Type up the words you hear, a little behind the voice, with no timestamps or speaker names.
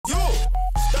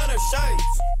shades.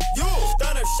 You,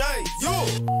 stunner shades. You.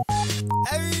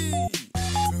 Hey.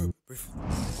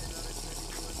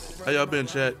 How y'all been,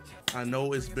 chat? I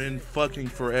know it's been fucking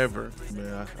forever,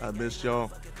 man. I missed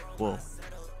y'all. Well,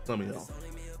 some of y'all.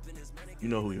 You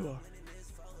know who you are.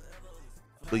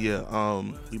 But yeah,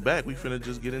 we back. We finna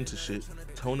just get into shit.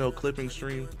 Toenail clipping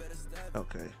stream.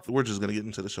 Okay, we're just gonna get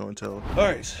into the show and tell. All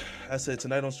right, I said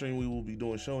tonight on stream we will be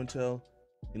doing show and tell.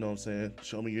 You know what I'm saying?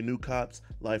 Show me your new cops,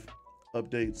 life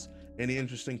updates, any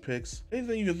interesting pics,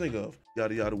 anything you can think of.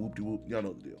 Yada yada whoop de whoop. Y'all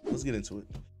know the deal. Let's get into it.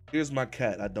 Here's my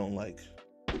cat I don't like.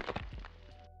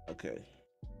 Okay.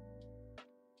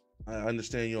 I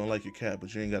understand you don't like your cat,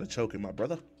 but you ain't gotta choke it, my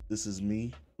brother. This is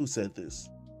me. Who said this?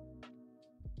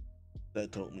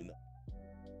 That told me no.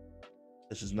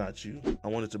 This is not you. I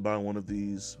wanted to buy one of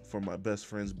these for my best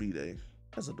friend's B-Day.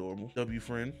 That's adorable. W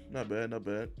friend, not bad, not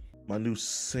bad. My new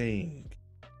sink.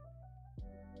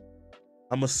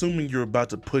 I'm assuming you're about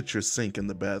to put your sink in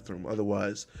the bathroom.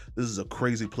 Otherwise, this is a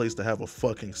crazy place to have a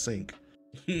fucking sink.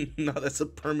 No, that's a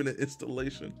permanent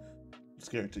installation. I'm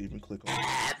scared to even click on it.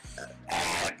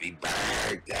 Happy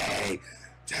birthday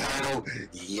to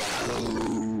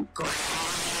you.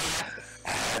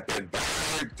 Happy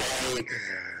birthday,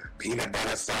 peanut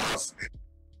butter sauce.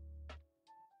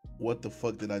 What the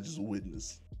fuck did I just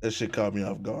witness? That shit caught me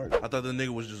off guard. I thought the nigga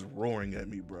was just roaring at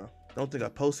me, bro. Don't think I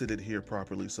posted it here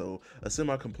properly, so a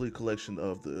semi-complete collection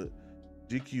of the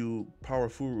GQ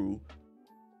Powerfuru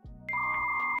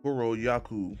Kuro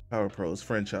Yaku Power Pros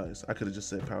franchise. I could have just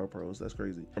said Power Pros, that's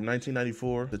crazy. From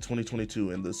 1994 to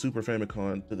 2022 and the Super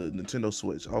Famicom to the Nintendo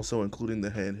Switch, also including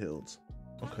the handhelds.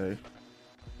 Okay.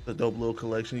 The dope little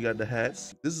collection. You got the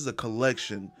hats. This is a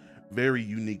collection very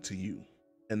unique to you.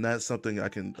 And that's something I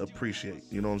can appreciate.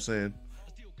 You know what I'm saying?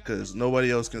 Because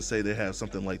nobody else can say they have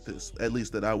something like this. At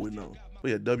least that I would know. But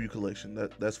yeah, W collection.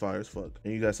 That's fire as fuck.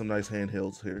 And you got some nice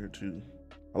handhelds here too.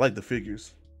 I like the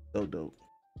figures. So dope.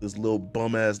 This little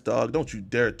bum ass dog. Don't you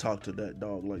dare talk to that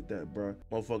dog like that, bro.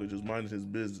 Motherfucker just minding his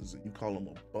business and you call him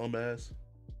a bum ass?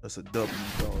 That's a W,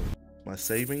 dog. My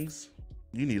savings?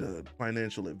 You need a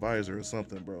financial advisor or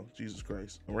something, bro. Jesus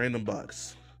Christ. A random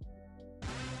box.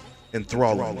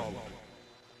 Enthralling.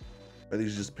 Are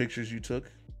these just pictures you took?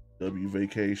 W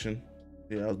vacation.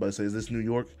 Yeah, I was about to say, is this New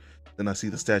York? Then I see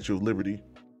the Statue of Liberty.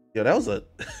 Yeah, that was a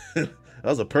that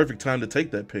was a perfect time to take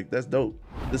that pic. That's dope.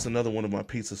 This is another one of my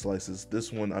pizza slices.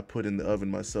 This one I put in the oven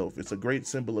myself. It's a great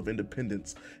symbol of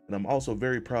independence, and I'm also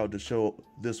very proud to show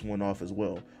this one off as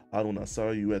well. Oddwin, I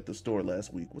saw you at the store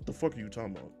last week. What the fuck are you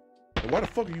talking about? And why the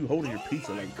fuck are you holding your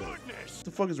pizza like that? What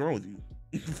the fuck is wrong with you?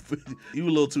 You a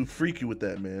little too freaky with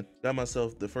that, man. Got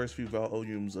myself the first few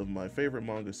volumes of my favorite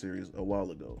manga series a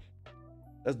while ago.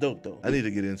 That's dope though. I need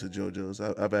to get into JoJo's.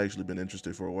 I've actually been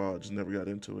interested for a while. I just never got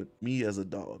into it. Me as a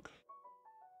dog.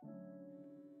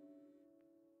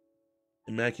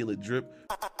 Immaculate drip.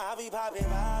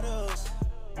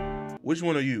 Which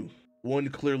one are you? One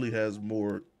clearly has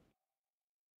more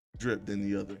drip than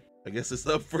the other. I guess it's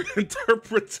up for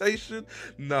interpretation.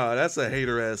 Nah, that's a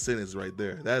hater ass sentence right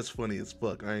there. That's funny as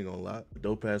fuck. I ain't gonna lie.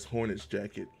 Dope ass Hornets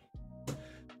jacket.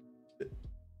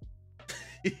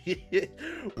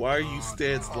 Why are you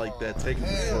stanced like that taking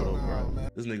this photo, bro?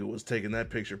 This nigga was taking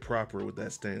that picture proper with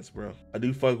that stance, bro. I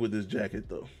do fuck with this jacket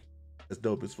though. That's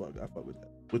dope as fuck. I fuck with that.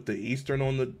 With the Eastern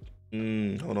on the,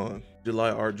 hold on.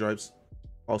 July art dripes.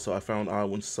 Also, I found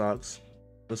Oddwin socks.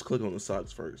 Let's click on the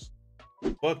socks first.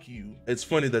 Fuck you. It's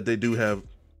funny that they do have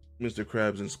Mr.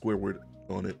 Krabs and Squidward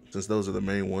on it, since those are the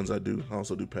main ones I do. I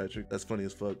also do Patrick. That's funny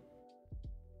as fuck.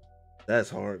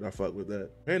 That's hard. I fuck with that.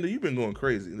 Panda, you've been going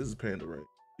crazy. This is Panda, right?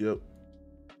 Yep.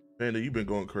 Panda, you've been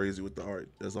going crazy with the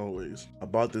art, as always. I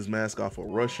bought this mask off of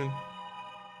Russian.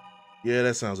 Yeah,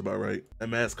 that sounds about right. That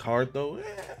mask hard though.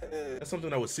 That's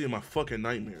something I would see in my fucking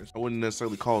nightmares. I wouldn't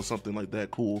necessarily call something like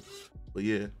that cool, but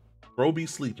yeah. Bro be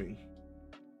sleeping.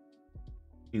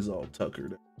 He's all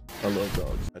tuckered. I love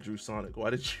dogs. I drew Sonic. Why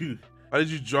did you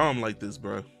draw him like this,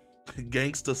 bro?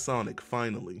 Gangsta Sonic,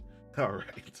 finally. All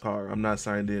right. Car, I'm not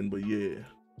signed in, but yeah.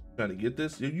 Trying to get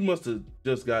this? You must have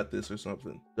just got this or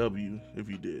something. W, if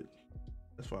you did.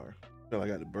 That's fire. Feel like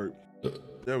I got to burp.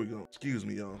 There we go. Excuse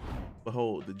me, y'all.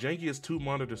 Behold, the jankiest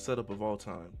 2-monitor setup of all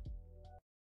time.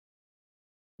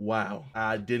 Wow.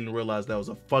 I didn't realize that was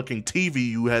a fucking TV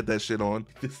you had that shit on.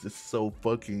 This is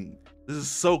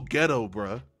so ghetto,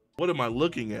 bruh. What am I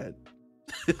looking at?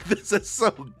 This is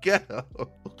so ghetto.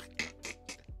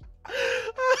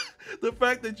 The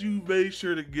fact that you made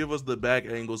sure to give us the back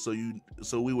angle so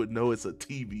we would know it's a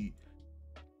TV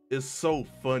is so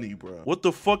funny, bro. What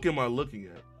the fuck am I looking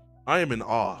at? I am in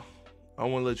awe. I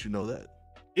want to let you know that.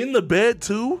 In the bed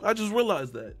too? I just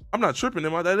realized that. I'm not tripping,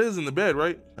 am I? That is in the bed,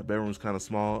 right? My bedroom's kind of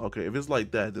small. Okay, if it's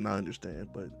like that, then I understand,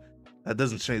 but that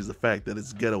doesn't change the fact that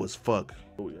it's ghetto as fuck.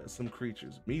 Oh yeah, some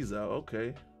creatures. Me's out,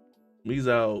 okay. Me's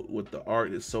out with the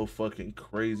art is so fucking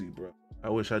crazy, bro. I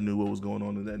wish I knew what was going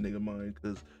on in that nigga mind,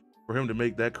 because for him to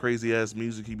make that crazy ass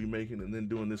music he be making and then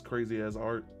doing this crazy ass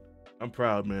art, I'm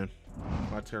proud, man.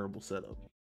 My terrible setup.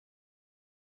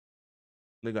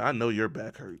 Nigga, I know your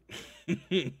back hurt.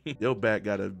 Your back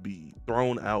gotta be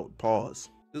thrown out, pause.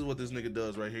 This is what this nigga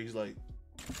does right here. He's like,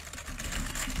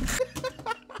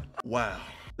 wow.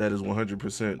 That is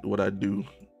 100% what I do.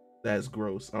 That's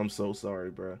gross. I'm so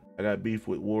sorry, bro. I got beef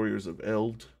with Warriors of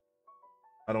Eld.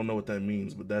 I don't know what that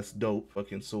means, but that's dope.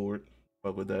 Fucking sword.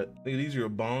 Fuck with that. Nigga, these are your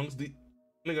bongs.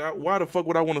 Nigga, why the fuck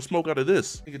would I want to smoke out of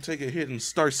this? Nigga, take a hit and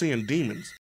start seeing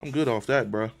demons. I'm good off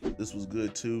that, bro. This was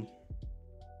good too.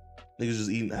 Niggas just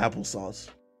eating applesauce.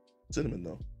 Cinnamon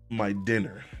though. My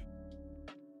dinner.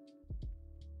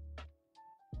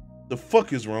 The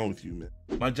fuck is wrong with you, man?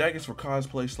 My jackets for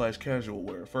cosplay / casual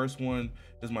wear. First one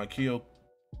is my Kyo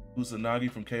Kusanagi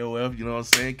from KOF, you know what I'm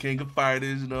saying? King of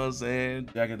Fighters, you know what I'm saying?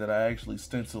 Jacket that I actually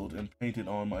stenciled and painted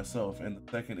on myself. And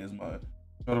the second is my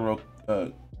Totoro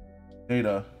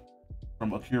Data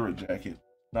from Akira jacket.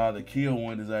 Nah, the Kyo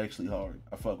one is actually hard.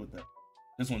 I fuck with that.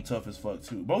 This one tough as fuck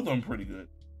too. Both of them pretty good.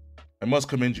 I must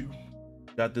commend you.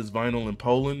 Got this vinyl in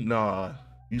Poland? Nah,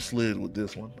 you slid with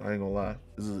this one. I ain't gonna lie.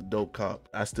 This is a dope cop.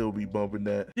 I still be bumping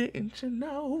that. Didn't you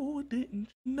know? Didn't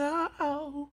you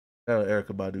know? Shout out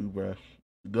Erykah Badu, bruh.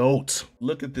 Goat.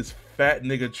 Look at this fat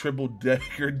nigga triple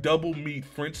decker double meat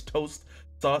French toast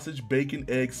sausage bacon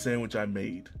egg sandwich I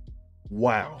made.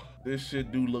 Wow. This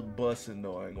shit do look bussin'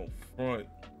 though. I ain't gonna front.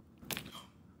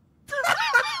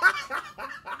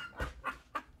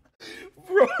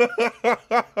 Bro,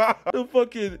 the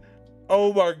fucking,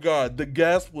 oh my god, the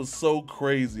gasp was so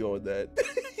crazy on that.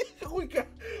 We got,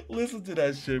 listen to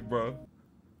that shit, bro.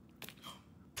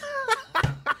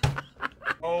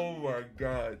 Oh my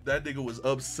god, that nigga was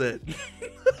upset.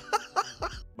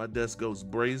 My desk goes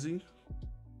brazy.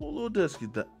 What little desk is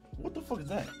that? What the fuck is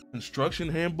that? Instruction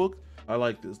handbook? I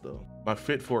like this though. My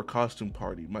fit for a costume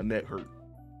party. My neck hurt.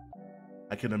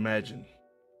 I can imagine.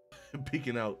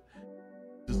 Peeking out.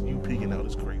 Just you peeking out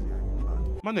is crazy.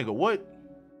 My nigga, what?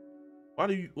 Why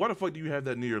the fuck do you have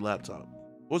that near your laptop?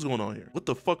 What's going on here? What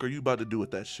the fuck are you about to do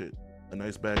with that shit? A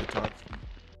nice bag of tops.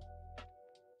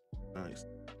 Nice.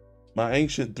 My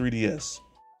ancient 3DS.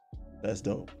 That's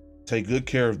dope. Take good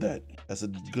care of that. That's a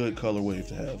good color wave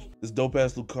to have. This dope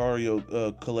ass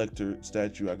Lucario collector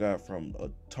statue I got from a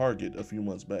Target a few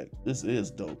months back. This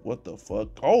is dope. What the fuck?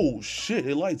 Oh shit,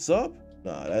 it lights up?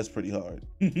 Nah, that's pretty hard.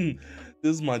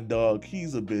 This is my dog.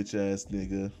 He's a bitch ass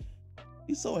nigga.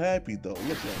 He's so happy though.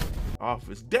 Look at him.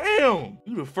 Office. Damn!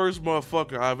 You the first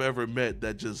motherfucker I've ever met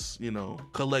that just, you know,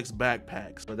 collects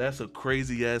backpacks. But that's a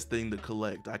crazy ass thing to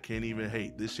collect. I can't even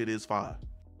hate. This shit is fire.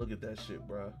 Look at that shit,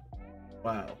 bro.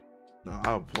 Wow. Nah,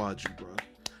 I applaud you, bro.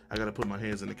 I gotta put my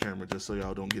hands in the camera just so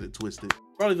y'all don't get it twisted.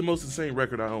 Probably the most insane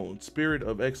record I own. Spirit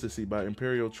of Ecstasy by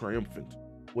Imperial Triumphant.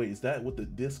 Wait, is that what the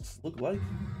discs look like?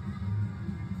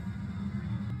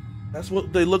 That's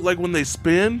what they look like when they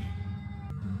spin?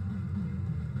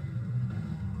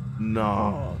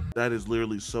 Nah, that is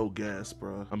literally so gas,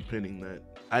 bro. I'm pinning that.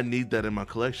 I need that in my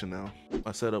collection now.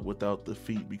 I set up without the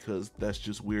feet because that's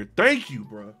just weird. Thank you,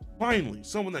 bro. Finally,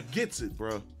 someone that gets it,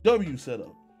 bro. W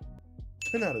setup.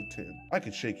 10 out of 10. I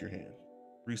could shake your hand.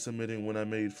 Resubmitting when I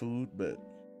made food, but.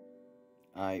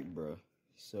 Alright, bro.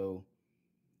 So,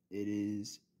 it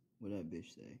is, what that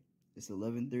bitch say? It's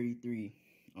 11:33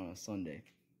 on a Sunday.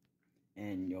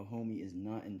 And your homie is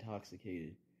not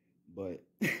intoxicated, but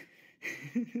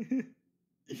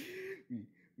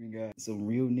we got some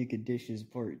real nigga dishes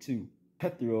part 2. I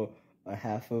threw a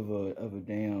half of a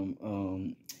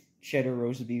damn cheddar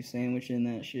roast beef sandwich in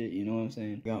that shit, you know what I'm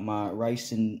saying? Got my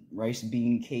rice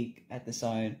bean cake at the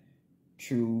side,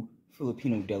 true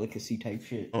Filipino delicacy type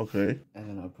shit. Okay.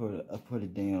 And then I put a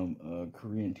damn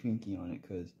Korean Twinkie on it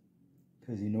cause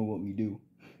you know what we do.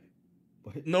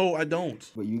 But, no, I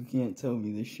don't. But you can't tell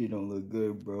me this shit don't look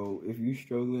good, bro. If you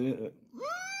struggling,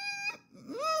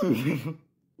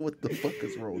 what the fuck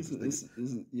is wrong with this?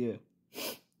 Yeah.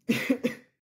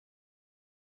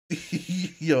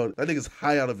 Yo, that nigga's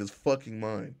high out of his fucking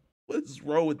mind. What is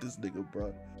wrong with this nigga,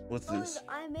 bro? What's this?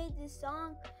 I made this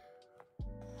song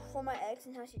for my ex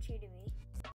and how she treated me.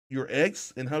 Your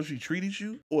ex and how she treated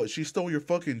you? What, she stole your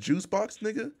fucking juice box,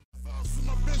 nigga? My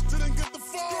bitch didn't get the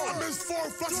phone. I missed 4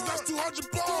 flushes, that's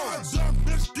 200 bars. Young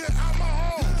bitch, get out my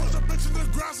home. Push a bitch in the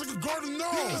grass like a garden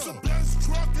gnome. It's a Benz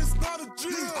truck, it's not a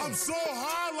Jeep. I'm so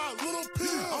high like Little P.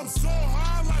 I'm so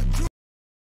high like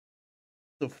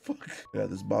The fuck? Yeah,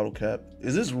 this bottle cap.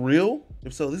 Is this real?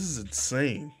 If so, this is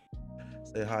insane.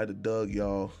 Say hi to Doug,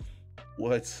 y'all.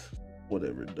 What?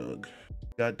 Whatever, Doug.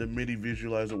 Got the MIDI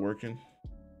visualizer working.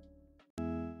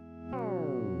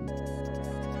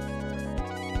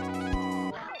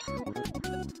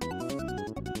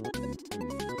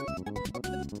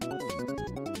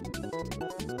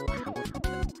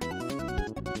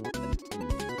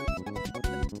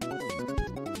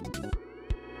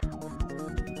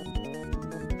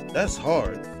 That's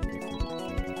hard.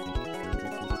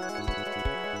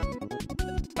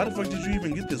 How the fuck did you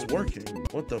even get this working?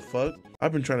 What the fuck?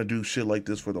 I've been trying to do shit like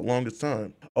this for the longest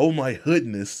time. Oh my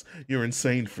goodness, you're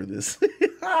insane for this.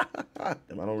 Damn,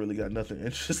 I don't really got nothing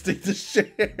interesting to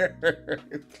share.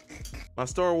 My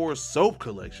Star Wars soap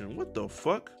collection, what the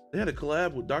fuck? They had a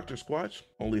collab with Dr. Squatch.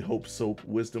 Only Hope Soap,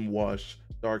 Wisdom Wash,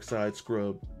 Dark Side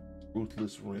Scrub,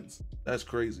 Ruthless Rinse. That's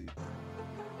crazy.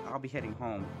 I'll be heading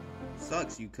home.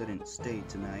 Sucks you couldn't stay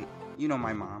tonight. You know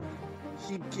my mom.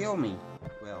 She'd kill me.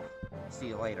 Well, see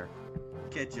you later.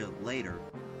 Catch you later.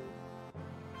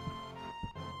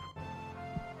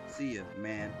 See ya,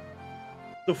 man.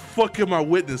 The fuck am I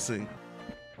witnessing?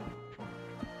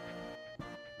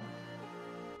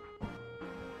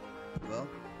 Well,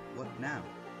 what now?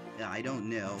 I don't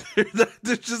know.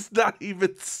 They're just not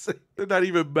even they're not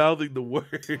even mouthing the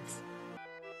words.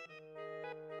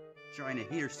 Trying to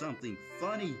hear something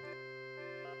funny.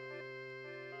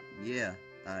 Yeah,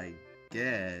 I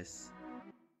guess.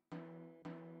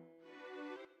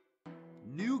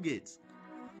 Nougats.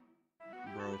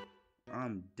 Bro,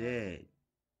 I'm dead.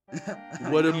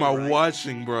 What am I right?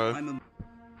 watching, bro?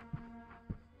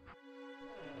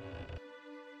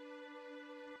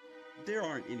 There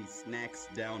aren't any snacks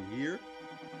down here.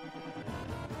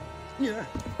 Yeah.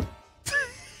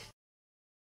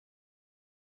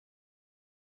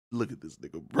 Look at this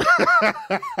nigga, bro.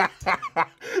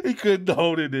 He couldn't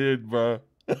hold it in, bro.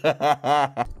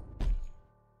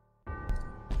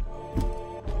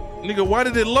 Nigga, why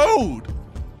did it load?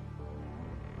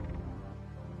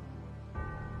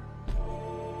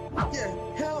 Yeah,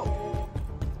 help!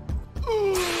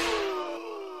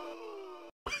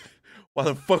 Why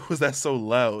the fuck was that so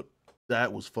loud?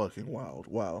 That was fucking wild.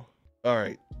 Wow. All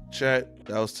right, chat.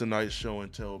 That was tonight's show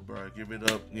and tell, bro. Give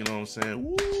it up. You know what I'm saying?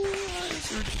 Woo,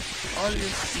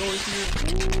 audience noise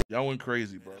here. Y'all went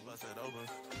crazy, bro. Bust it open.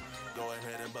 Go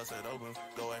ahead and bust it open.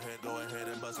 Go ahead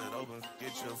and bust it open.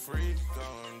 Get your freak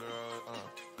on, girl.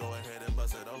 Go ahead and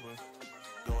bust it open.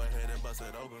 Go ahead and bust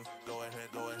it open. Go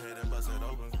ahead and bust it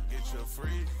open. Get your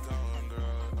freak on,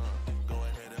 girl. Go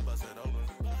ahead and bust it open.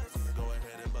 Go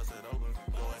ahead and bust it open.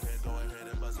 Go ahead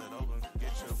and bust it open.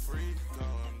 Get your freak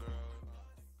on.